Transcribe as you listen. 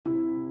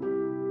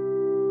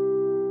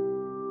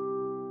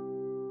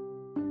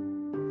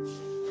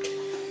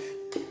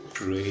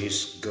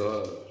Praise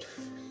God.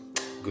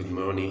 Good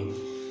morning,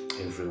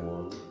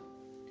 everyone.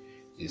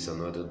 It's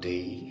another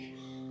day.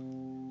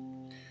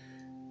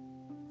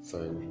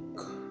 Thank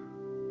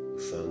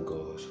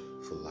God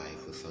for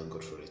life. We thank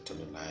God for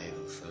eternal life.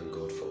 We thank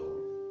God for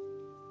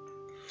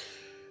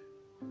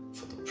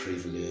the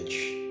privilege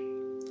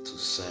to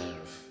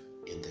serve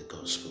in the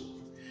gospel.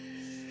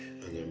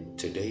 And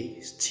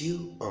today,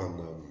 still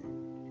on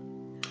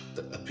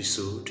the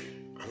episode,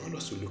 I want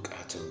us to look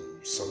at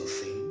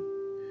something.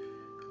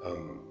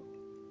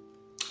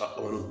 I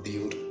want to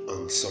build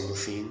on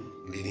something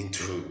leading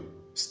to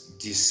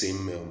this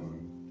same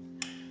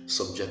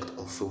subject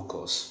of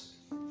focus.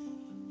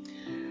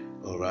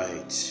 All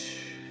right.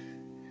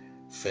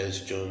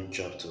 First John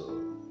chapter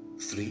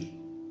 3.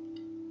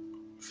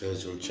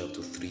 First John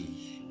chapter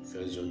 3.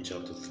 First John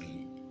chapter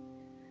 3.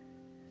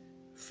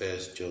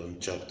 First John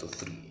chapter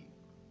 3.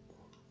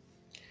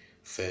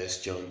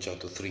 First John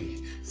chapter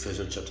 3. First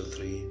John chapter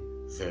 3,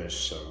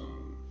 verse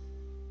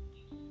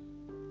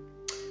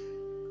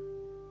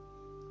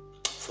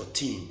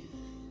 14.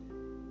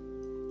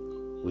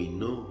 We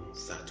know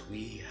that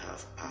we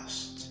have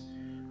passed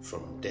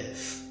from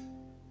death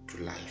to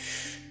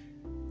life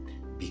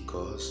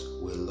because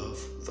we love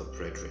the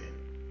brethren.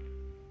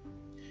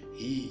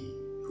 He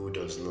who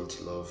does not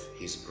love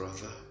his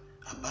brother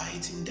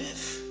abides in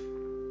death.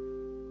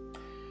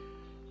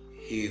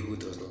 He who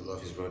does not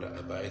love his brother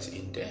abides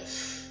in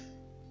death.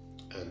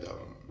 And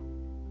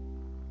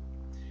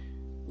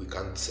we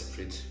can't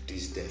separate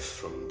this death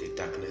from the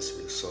darkness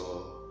we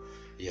saw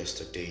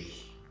yesterday.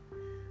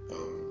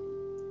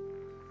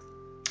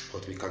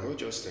 But we cannot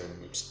just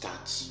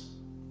start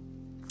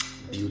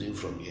building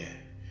from here.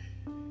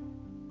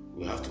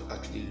 We have to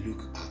actually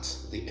look at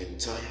the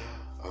entire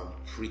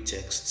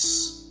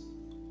pretexts.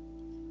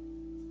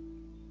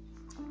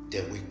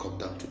 Then we come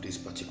down to this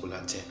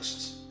particular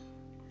text.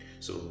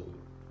 So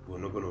we're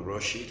not going to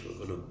rush it. We're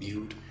going to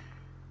build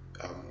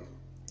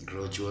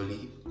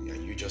gradually,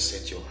 and you just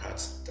set your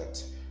heart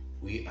that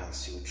we are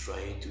still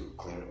trying to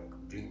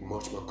bring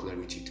much more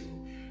clarity to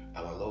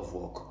our love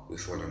walk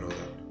with one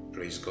another.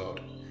 Praise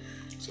God.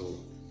 So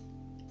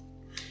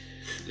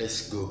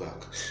let's go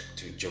back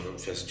to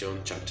First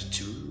John chapter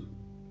 2,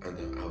 and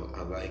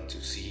I'd like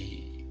to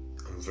see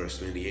verse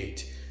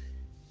 28.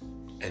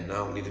 And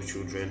now, little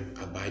children,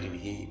 abide in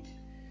him,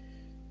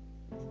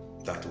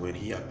 that when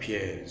he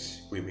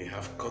appears, we may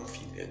have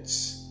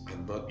confidence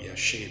and not be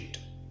ashamed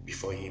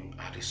before him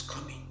at his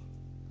coming.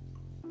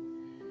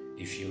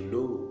 If you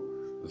know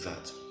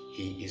that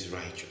he is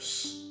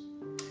righteous,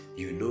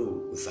 you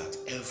know that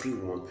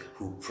everyone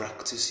who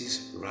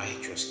practices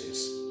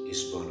righteousness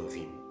is born of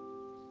him.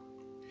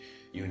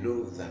 You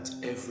know that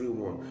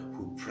everyone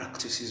who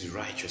practices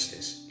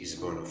righteousness is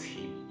born of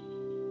him.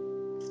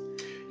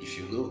 If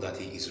you know that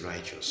he is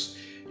righteous,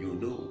 you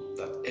know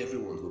that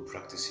everyone who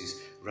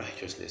practices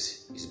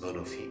righteousness is born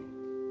of him.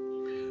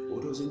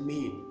 What does it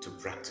mean to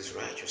practice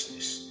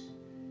righteousness?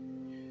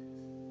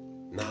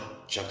 Now,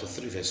 chapter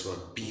 3, verse 1.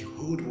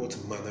 Behold, what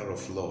manner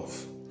of love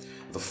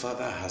the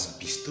Father has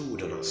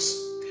bestowed on us,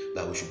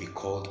 that we should be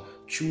called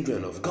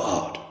children of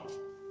God.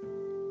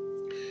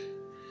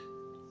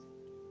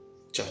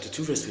 Chapter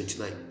 2, verse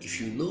 29. If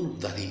you know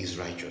that he is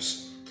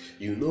righteous,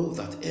 you know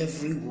that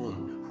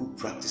everyone who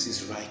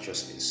practices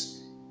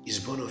righteousness is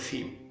born of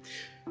him.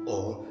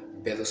 Or,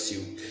 better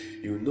still,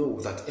 you know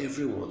that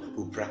everyone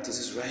who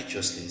practices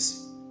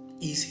righteousness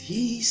is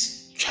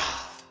his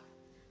child.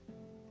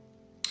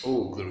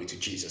 Oh, glory to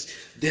Jesus.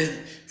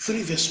 Then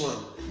 3 verse 1.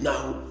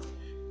 Now,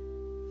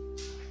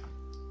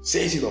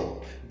 says it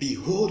all.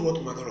 Behold,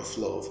 what manner of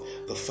love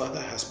the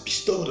Father has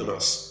bestowed on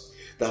us,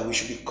 that we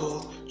should be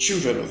called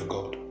children of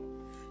God.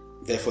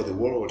 Therefore the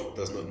world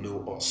does not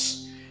know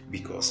us,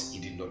 because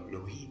it did not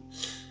know him.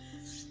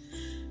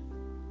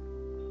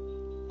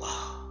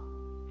 Wow.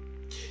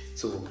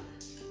 So,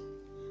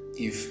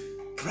 if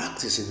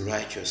practicing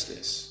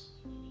righteousness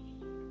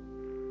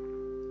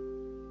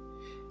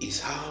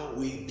is how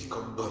we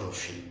become born of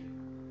him,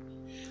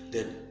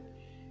 then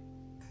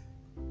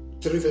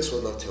 3 verse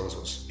 1 now tells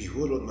us,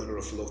 behold, what manner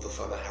of love the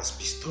Father has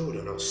bestowed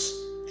on us,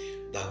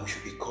 that we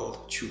should be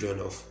called children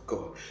of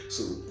God.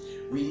 So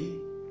we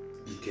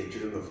became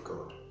children of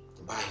God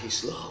by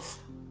his love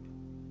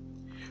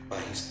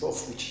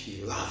which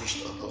he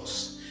lavished on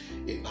us.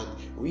 And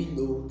we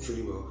know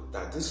pretty well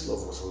that this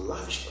love was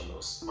lavished on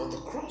us on the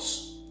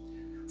cross.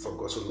 For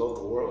God so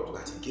loved the world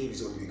that he gave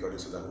his only begotten,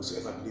 so that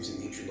whosoever believes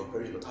in him should not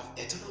perish but have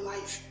eternal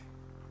life.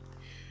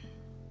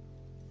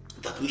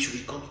 That we should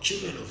become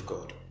children of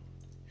God.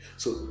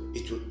 So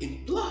it will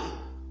imply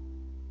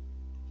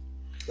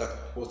that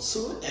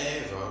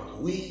whatsoever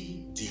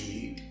we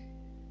did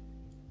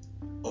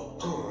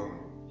upon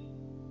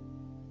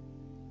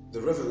the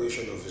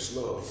revelation of his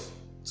love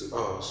to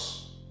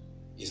us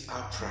is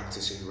our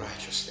practice in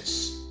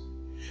righteousness.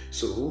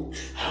 So,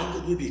 how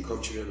did we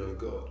become children of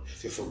God?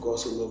 For God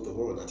so loved the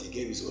world that he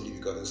gave his only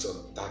begotten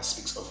Son. That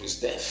speaks of his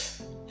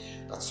death.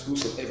 That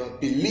whosoever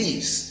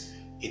believes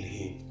in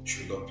him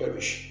should not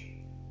perish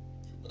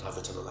but have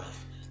eternal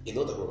life. In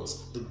other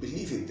words, the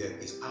believing them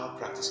is our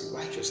practicing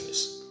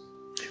righteousness.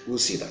 We'll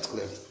see that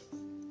clearly.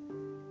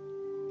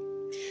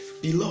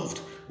 Beloved,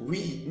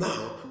 we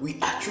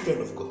are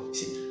children of God.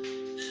 See,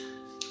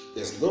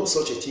 there's no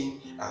such a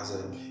thing as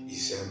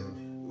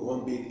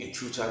one being a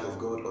true child of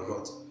God or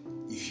not.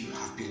 If you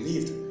have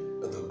believed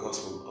in the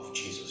gospel of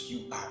Jesus,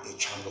 you are a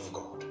child of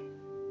God.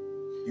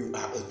 You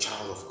are a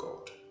child of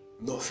God.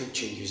 Nothing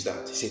changes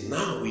that. He said,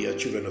 now we are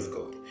children of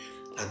God,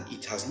 and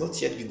it has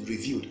not yet been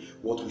revealed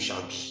what we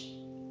shall be.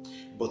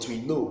 But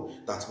we know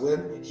that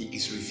when he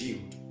is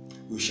revealed,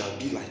 we shall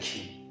be like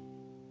him.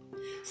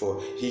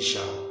 For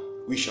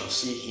we shall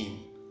see him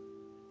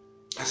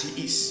as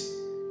he is.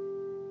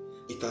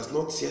 It has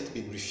not yet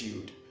been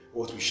revealed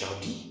what we shall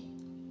be.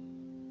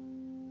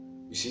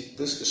 You see,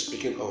 this is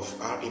speaking of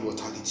our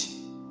immortality.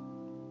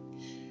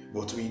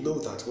 But we know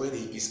that when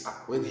he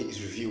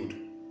is revealed,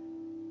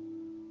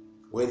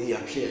 when he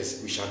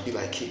appears, we shall be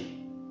like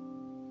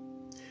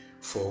him.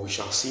 For we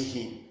shall see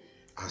him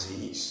as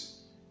he is.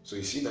 So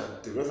you see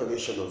that the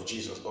revelation of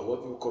Jesus, or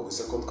what we call the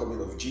second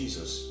coming of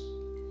Jesus,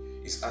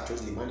 is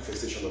actually the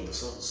manifestation of the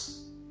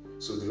sons.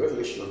 So the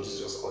revelation of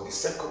Jesus, or the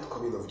second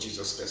coming of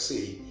Jesus per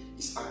se,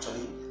 is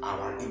actually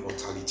our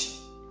immortality.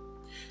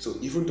 So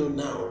even though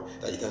now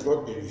that it has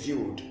not been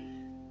revealed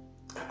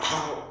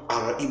how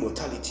our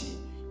immortality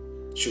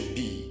should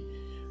be,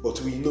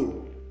 but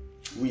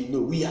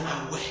we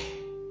are aware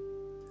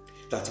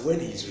that when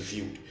he is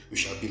revealed, we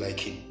shall be like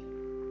him.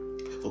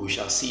 For we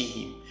shall see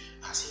him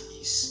as he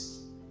is.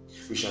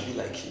 We shall be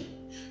like him.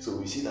 So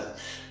we see that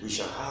we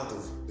shall have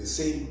the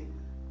same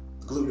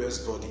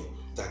glorious body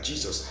that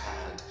Jesus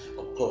had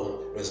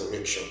upon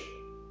resurrection.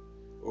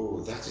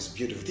 Oh, that is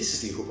beautiful. This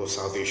is the hope of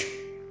salvation.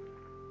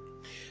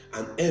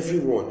 And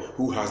everyone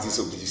who has this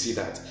hope, did you see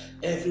that?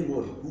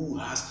 Everyone who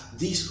has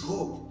this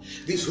hope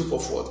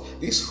of what?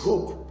 This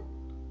hope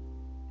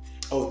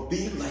of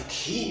being like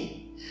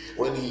him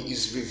when he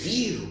is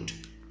revealed.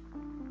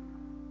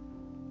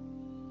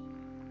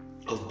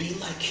 Of being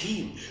like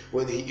him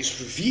when he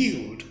is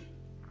revealed,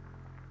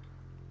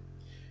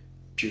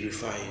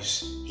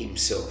 purifies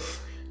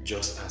himself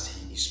just as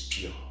he is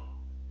pure.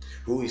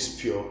 Who is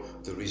pure?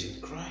 The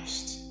risen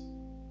Christ.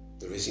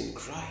 The risen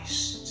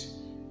Christ.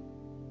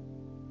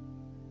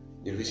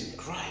 The risen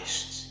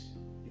Christ.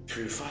 You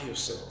purify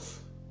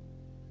yourself.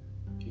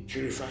 You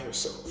purify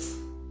yourself.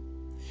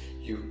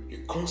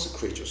 You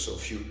consecrate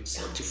yourself. You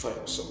sanctify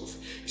yourself.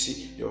 You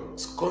see, your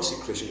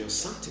consecration, your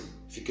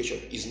sanctification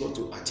is not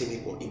to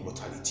attain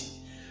immortality.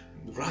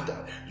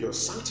 Rather, your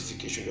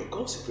sanctification, your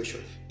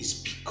consecration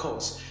is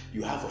because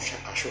you have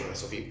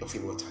assurance of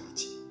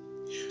immortality.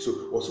 So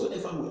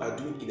whatsoever we are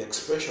doing in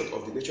expression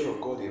of the nature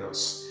of God in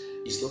us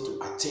is not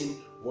to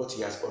attain what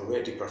he has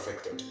already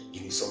perfected in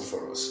his Son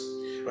for us.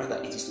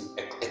 Rather, it is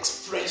to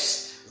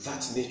express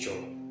that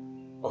nature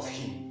of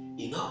him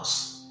in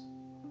us.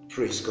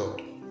 Praise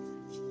God.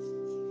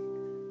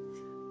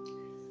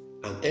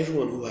 And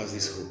everyone who has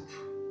this hope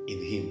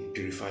in him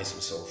purifies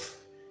himself,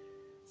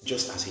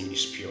 just as he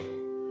is pure.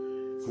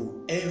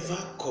 Whoever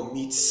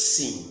commits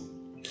sin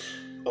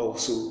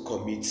also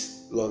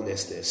commits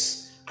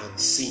lawlessness, and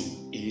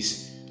sin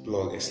is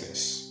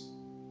lawlessness.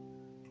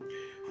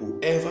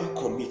 Whoever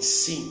commits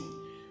sin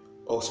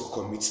also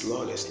commits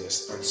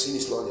lawlessness, and sin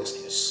is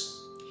lawlessness.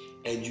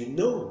 And you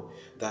know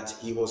that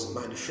he was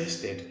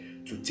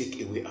manifested to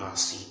take away our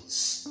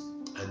sins,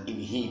 and in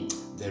him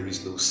there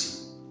is no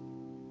sin.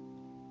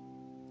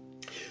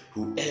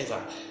 Whoever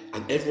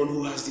and everyone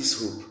who has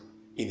this hope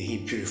in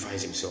him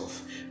purifies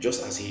himself,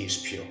 just as he is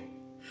pure.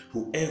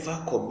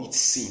 Whoever commits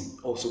sin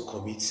also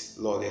commits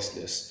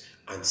lawlessness,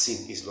 and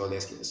sin is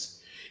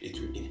lawlessness. It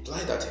will imply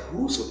that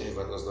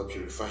whosoever does not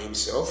purify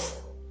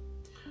himself,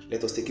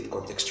 let us take it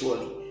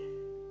contextually.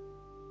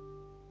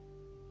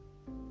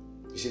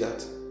 You see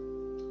that?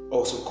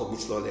 Also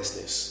commits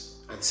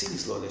lawlessness, and sin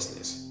is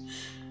lawlessness.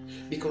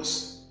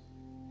 Because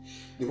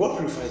the word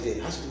purify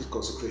then has to do with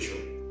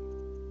consecration,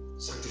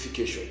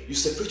 sanctification. You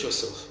separate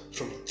yourself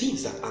from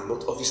things that are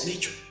not of his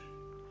nature.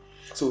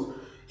 So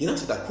he now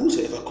said that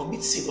whosoever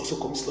commits sin also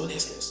commits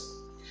lawlessness.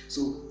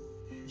 So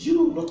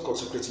you not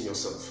consecrating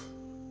yourself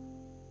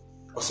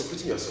or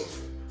separating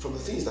yourself from the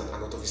things that are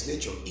not of his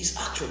nature is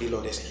actually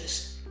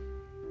lawlessness.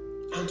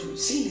 And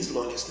sin is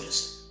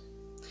lawlessness.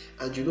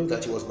 And you know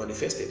that he was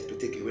manifested to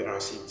take away our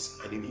sins,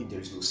 and in him there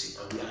is no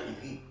sin, and we are in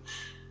him.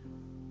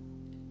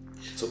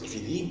 So if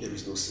in him there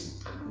is no sin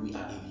and we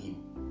are in him,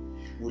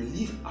 we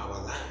live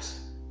our lives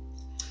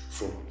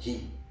from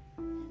him.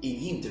 In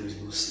him there is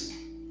no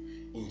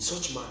sin. In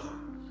such manner,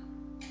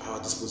 our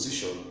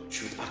disposition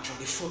should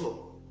actually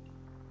follow.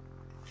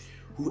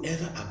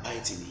 Whoever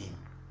abides in him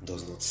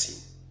does not sin.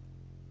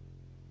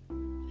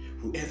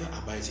 Whoever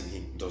abides in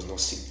him does not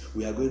sin.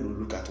 We are going to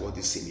look at what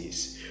this sin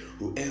is.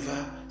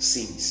 Whoever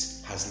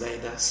sins has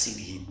neither seen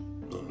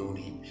him nor known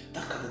him.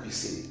 That cannot be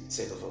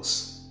said of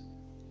us.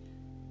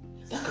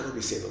 That cannot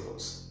be said of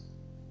us.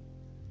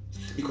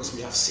 Because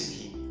we have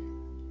seen him.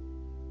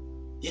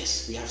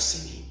 Yes, we have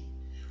seen him.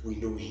 We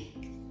know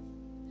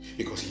him.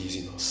 Because he is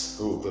in us.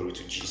 Oh, glory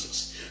to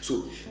Jesus.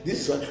 So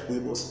this is why we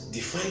must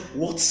define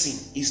what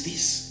sin is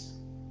this.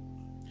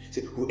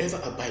 Say, whoever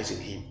abides in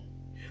him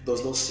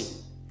does not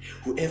sin.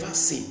 Whoever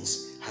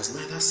sins has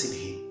neither seen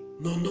him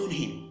nor known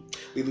him.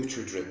 Little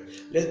children,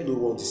 let no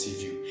one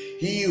deceive you.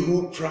 He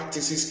who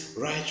practices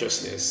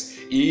righteousness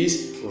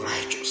is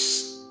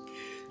righteous,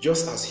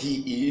 just as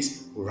he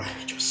is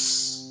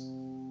righteous.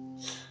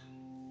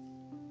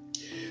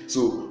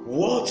 So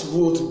what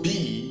would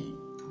be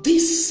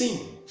this sin?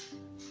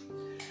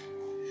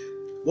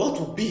 What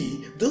would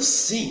be the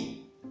sin?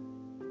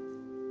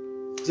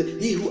 So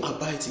he who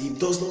abides in him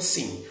does not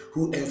sin.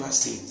 Whoever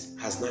sins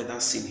has neither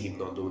seen him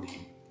nor known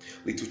him.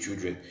 Little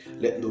children,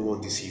 let no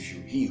one deceive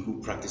you. He who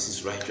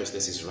practices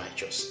righteousness is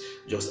righteous,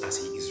 just as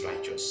he is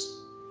righteous.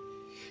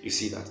 You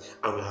see that?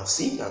 And we have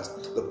seen that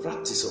the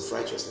practice of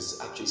righteousness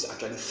is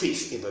actually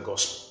faith in the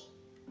gospel.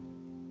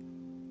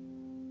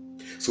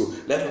 So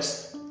let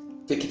us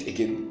take it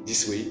again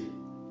this way.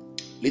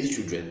 Little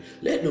children,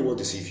 let no one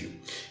deceive you.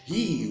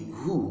 He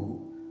who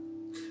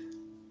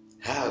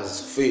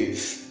has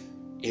faith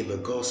in the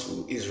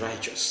gospel is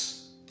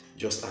righteous,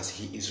 just as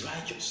he is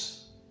righteous.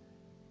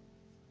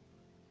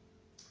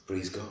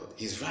 Praise God.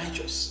 He's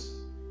righteous.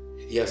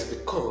 He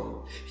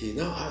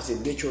now has the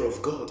nature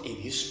of God in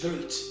his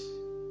spirit.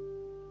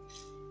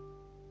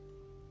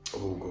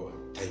 Oh God,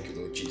 thank you,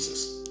 Lord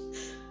Jesus.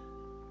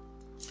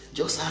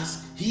 Just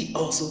as he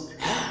also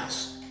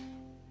has.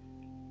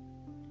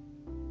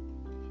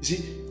 You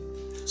see,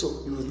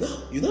 so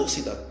you now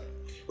see that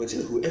when it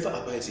says whoever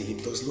abides in him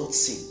does not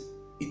sin.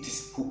 It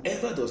is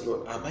whoever does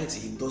not abide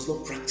in him does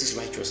not practice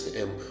righteousness,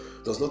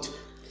 does not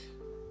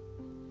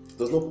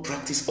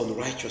practice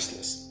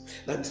unrighteousness.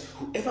 That means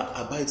whoever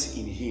abides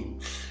in him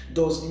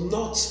does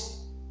not,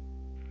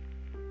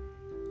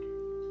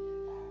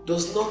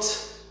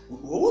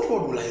 what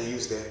word will I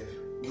use there?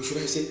 Should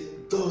I say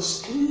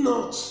does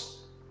not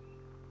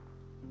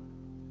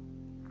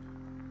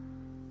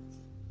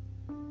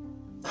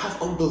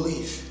have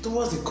unbelief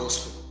towards the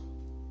gospel,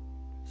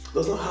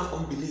 does not have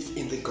unbelief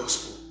in the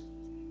gospel,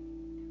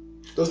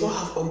 does not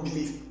have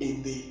unbelief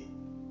in the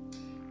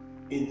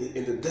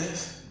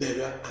death,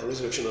 burial, and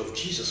resurrection of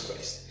Jesus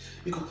Christ.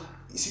 Because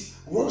you see,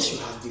 once you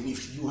have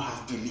believed, you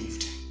have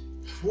believed.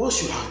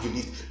 Once you have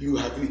believed, you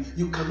have believed.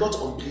 You cannot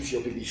unbelieve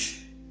your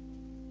belief.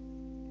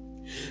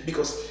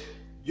 Because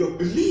your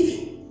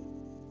believing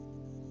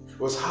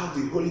was how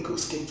the Holy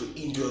Ghost came to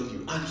indwell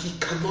you, and he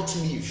cannot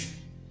live.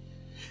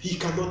 He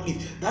cannot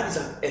live. That is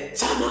an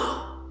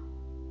eternal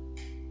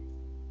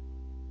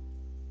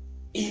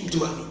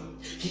indwelling.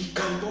 He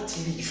cannot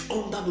live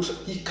under those.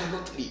 He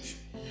cannot live.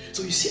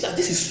 So you see that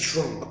this is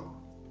strong.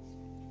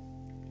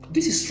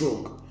 This is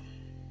strong.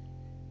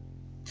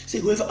 Say,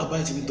 whoever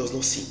abides in him does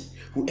not sin.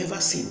 Whoever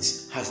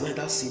sins has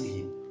neither seen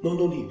him nor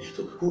known him.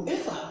 So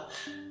whoever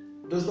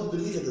does not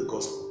believe in the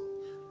gospel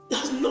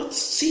has not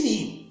seen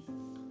him,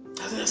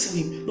 has neither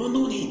seen him nor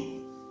known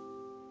him.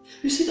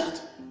 You see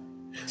that?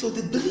 So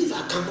the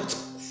believer cannot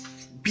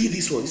be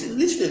this one. He said,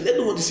 listen, let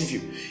no one deceive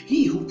you.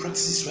 He who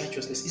practices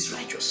righteousness is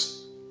righteous.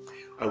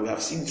 And we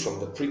have seen from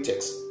the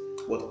pretext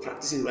what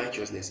practicing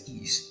righteousness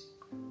is,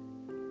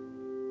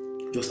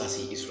 just as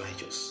he is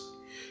righteous.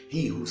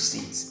 He who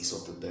sins is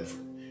of the devil.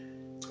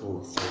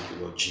 Oh, thank you,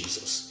 Lord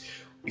Jesus.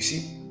 You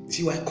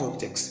see why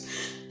context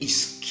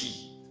is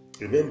key.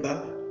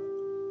 Remember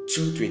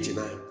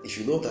 2:29. If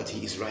you know that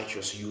he is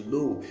righteous, you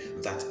know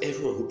that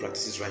everyone who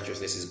practices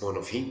righteousness is born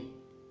of him.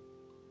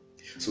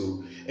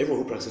 So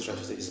everyone who practices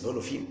righteousness is born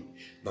of him.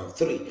 Now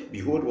 3,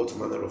 behold what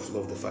manner of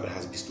love the Father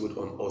has bestowed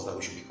on us, that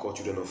we should be called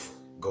children of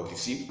God. You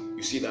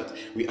see that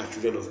we are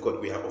children of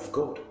God. We are of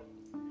God.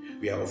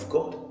 We are of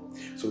God.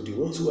 So the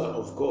ones who are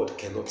of God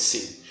cannot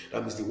sin.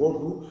 That means the ones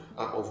who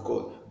are of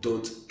God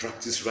don't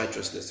practice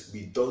righteousness.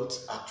 We don't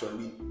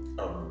actually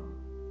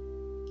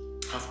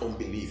have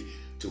unbelief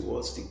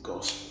towards the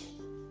gospel,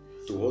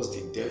 towards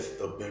the death,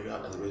 the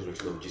burial, and the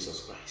resurrection of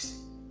Jesus Christ.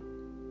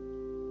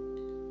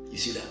 You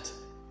see that?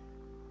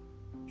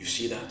 You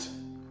see that?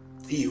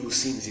 He who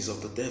sins is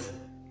of the devil,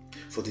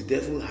 for the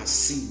devil has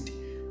sinned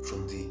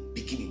from the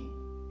beginning.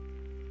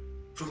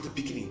 From the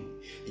beginning,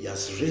 he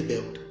has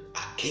rebelled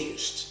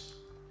against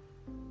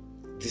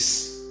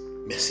this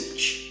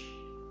message.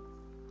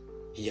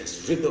 He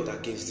has rebelled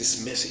against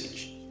this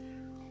message.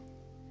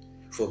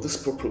 For this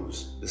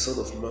purpose, the Son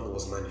of Man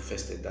was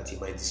manifested, that he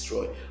might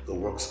destroy the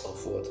works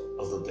of what?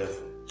 Of the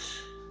devil.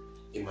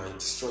 He might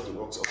destroy the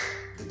works of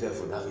the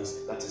devil. That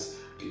is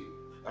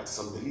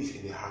unbelief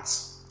in the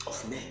hearts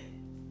of men.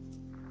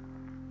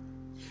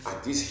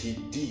 And this he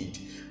did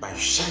by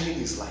shining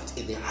his light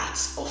in the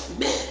hearts of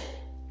men.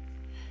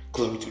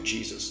 Glory to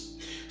Jesus.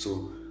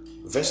 So,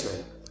 verse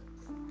 9.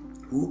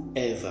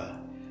 Whoever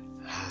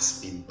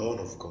has been born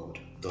of God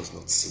does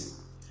not sin.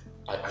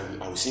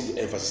 I will see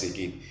the emphasis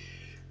again.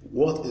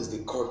 What is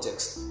the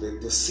context?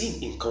 The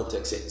sin in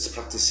context is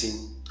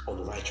practicing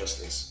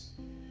unrighteousness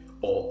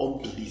or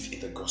unbelief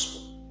in the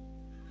gospel.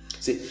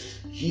 Say,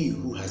 he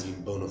who has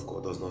been born of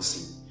God does not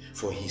sin,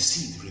 for his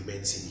seed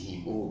remains in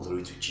him. Oh,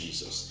 glory to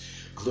Jesus.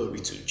 Glory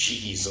to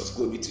Jesus.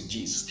 Glory to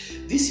Jesus.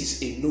 This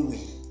is a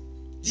knowing.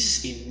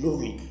 This is a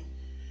knowing.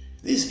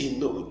 This is a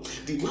knowing.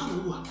 The man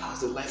who has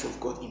the life of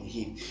God in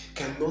him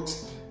cannot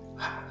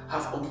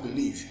have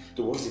unbelief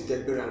towards the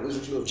death, burial, and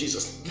resurrection of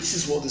Jesus. This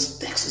is what this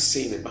text is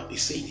saying about.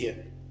 It's saying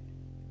here.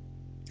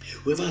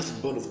 Whoever has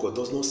been born of God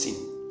does not sin,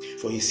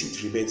 for his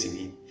seed remains in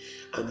him,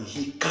 and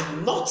he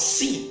cannot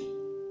sin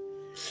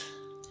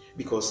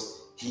because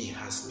he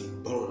has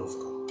been born of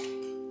God.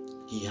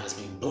 He has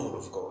been born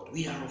of God.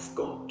 We are of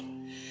God.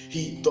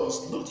 He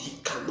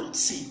cannot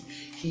sin.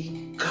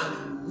 He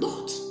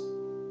cannot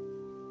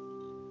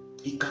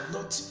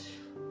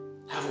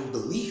have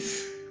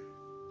unbelief.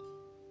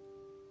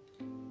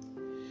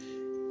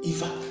 In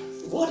fact,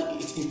 what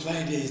it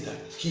implied there is that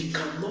he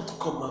cannot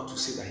come out to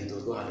say that he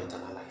does not have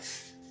eternal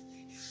life.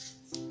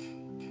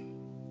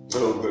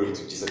 Oh, glory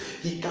to Jesus.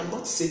 He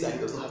cannot say that he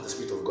does not have the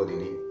Spirit of God in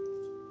him.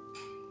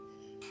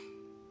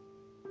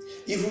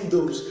 Even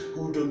those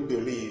who don't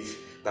believe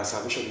that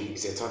salvation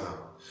is eternal,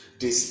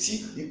 they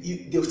still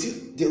believe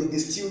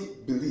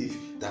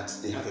that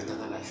they have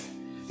eternal life.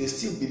 They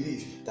still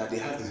believe that they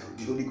have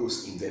the Holy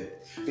Ghost in them.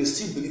 They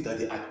still believe that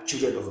they are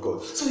children of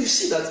God. So you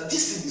see that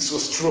this thing is so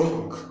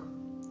strong.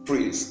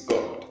 Praise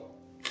God.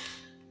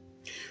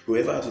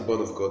 Whoever has been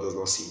born of God does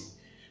not sin,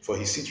 for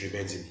his seed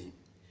remains in him,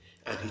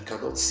 and he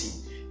cannot sin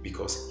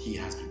because he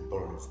has been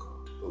born of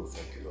God. Oh,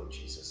 thank you, Lord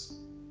Jesus.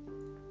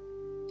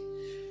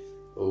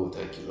 Oh,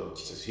 thank you, Lord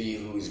Jesus. He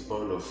who is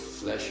born of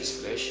flesh is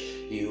flesh.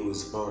 He who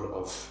is born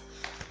of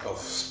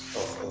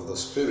the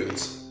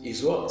Spirit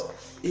is what?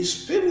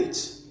 Is Spirit.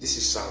 This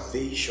is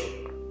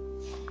salvation.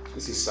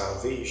 This is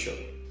salvation.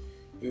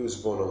 He who is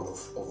born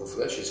of the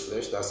flesh is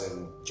flesh. That's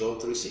in John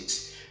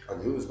 3:6.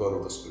 And he who is born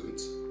of the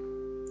Spirit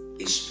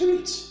is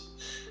Spirit.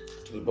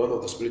 To be born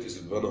of the Spirit is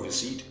to be born of a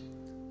seed.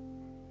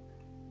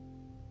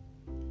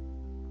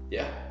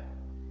 Yeah.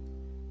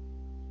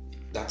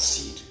 That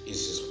seed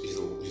is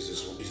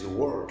the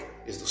Word,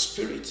 is the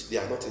Spirit. They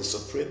are not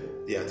inseparable.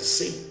 They are the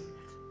same.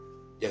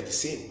 They are the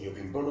same. You've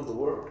been born of the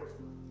Word.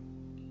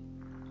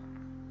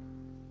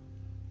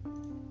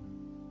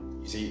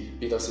 You see,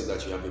 Peter said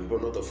that you have been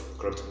born not of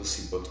corruptible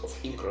seed, but of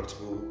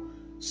incorruptible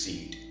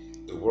seed,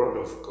 the Word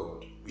of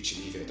God, which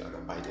liveth and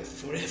abideth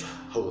forever.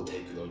 Oh,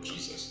 thank you, Lord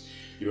Jesus.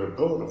 You are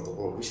born of the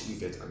Word, which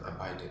liveth and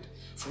abideth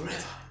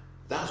forever.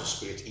 That's the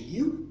Spirit in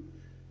you.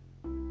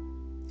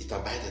 It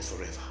abideth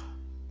forever.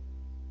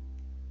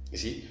 You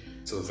see?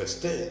 So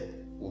verse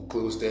 10, we'll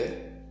close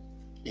there.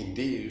 In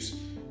these,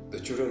 the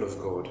children of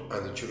God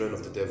and the children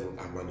of the devil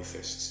are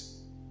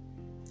manifest.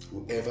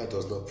 Whoever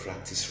does not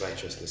practice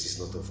righteousness is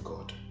not of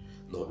God,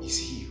 nor is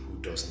he who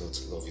does not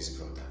love his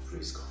brother.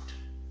 Praise God.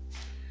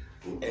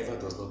 Whoever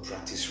does not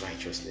practice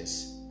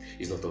righteousness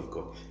is not of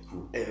God.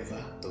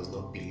 Whoever does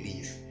not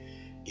believe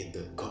in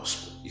the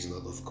gospel is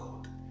not of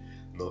God,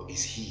 nor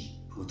is he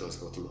who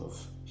does not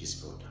love his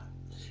brother.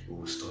 We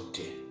will stop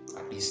there.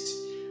 At least,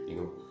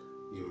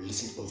 you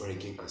listen over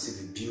again and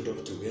see the build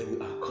up to where we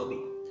are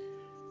coming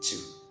to.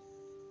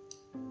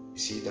 You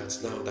see that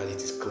now that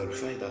it is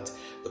clarified that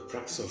the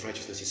practice of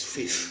righteousness is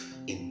faith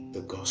in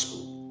the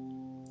gospel,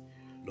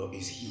 nor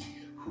is he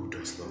who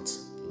does not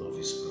love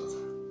his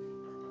brother.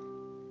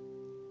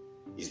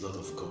 Is not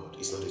of God,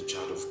 is not a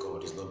child of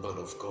God, is not born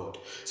of God.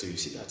 So you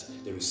see that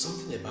there is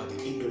something about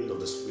the indwelling of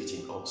the Spirit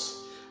in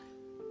us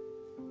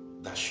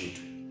that should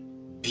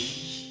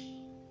be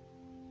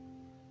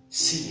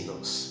seen in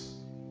us,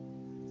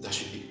 that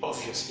should be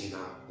obvious in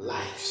our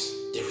lives.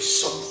 There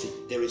is something.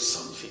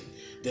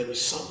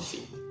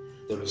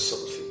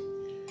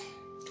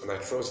 And I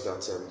trust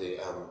that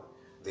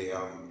the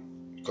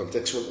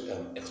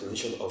contextual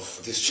explanation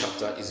of this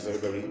chapter is very,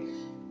 very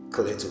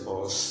clear to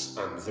us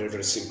and very,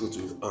 very simple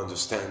to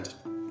understand.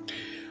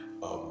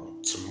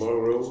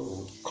 Tomorrow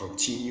we'll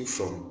continue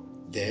from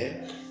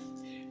there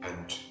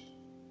and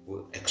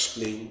we'll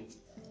explain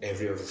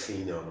every other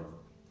thing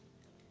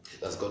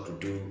that's got to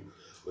do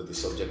with the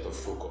subject of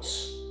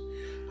focus.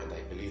 And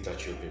I believe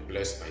that you've been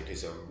blessed by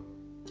this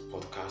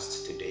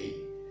podcast today.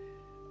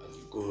 And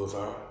you go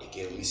over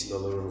again, listen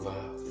all over,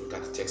 look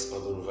at the text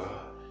all over.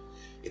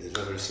 It is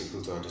very, very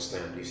simple to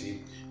understand. You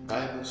see,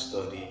 Bible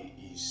study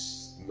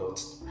is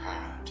not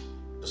hard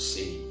per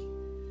se.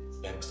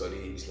 Bible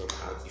study is not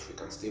hard if we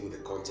can stay with the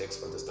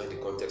context, understand the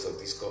context of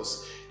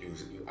discourse. You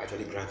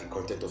actually grab the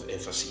content of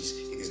emphasis.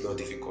 It is not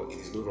difficult. It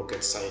is no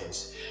rocket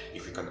science.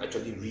 If we can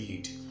actually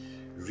read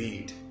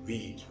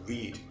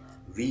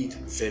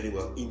very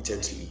well,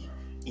 intently,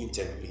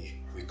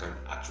 we can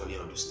actually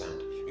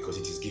understand, because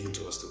it is given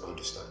to us to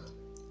understand.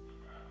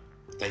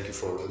 Thank you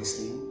for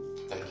listening.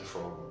 Thank you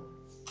for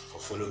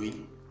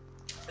following.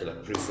 And I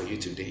pray for you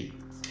today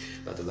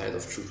that the light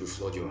of truth will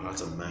flood your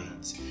hearts and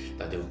minds,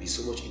 that there will be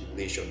so much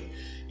illumination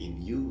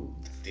in you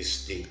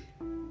this day,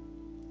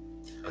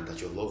 and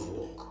that your love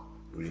walk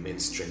will remain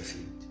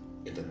strengthened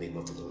in the name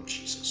of the Lord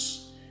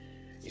Jesus.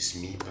 It's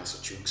me, Pastor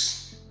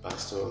Chooks,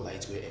 Pastor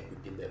Lightway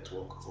Equipping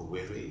Network,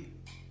 Owerri.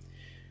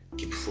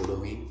 Keep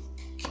following,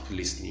 keep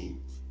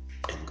listening,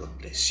 and God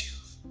bless you.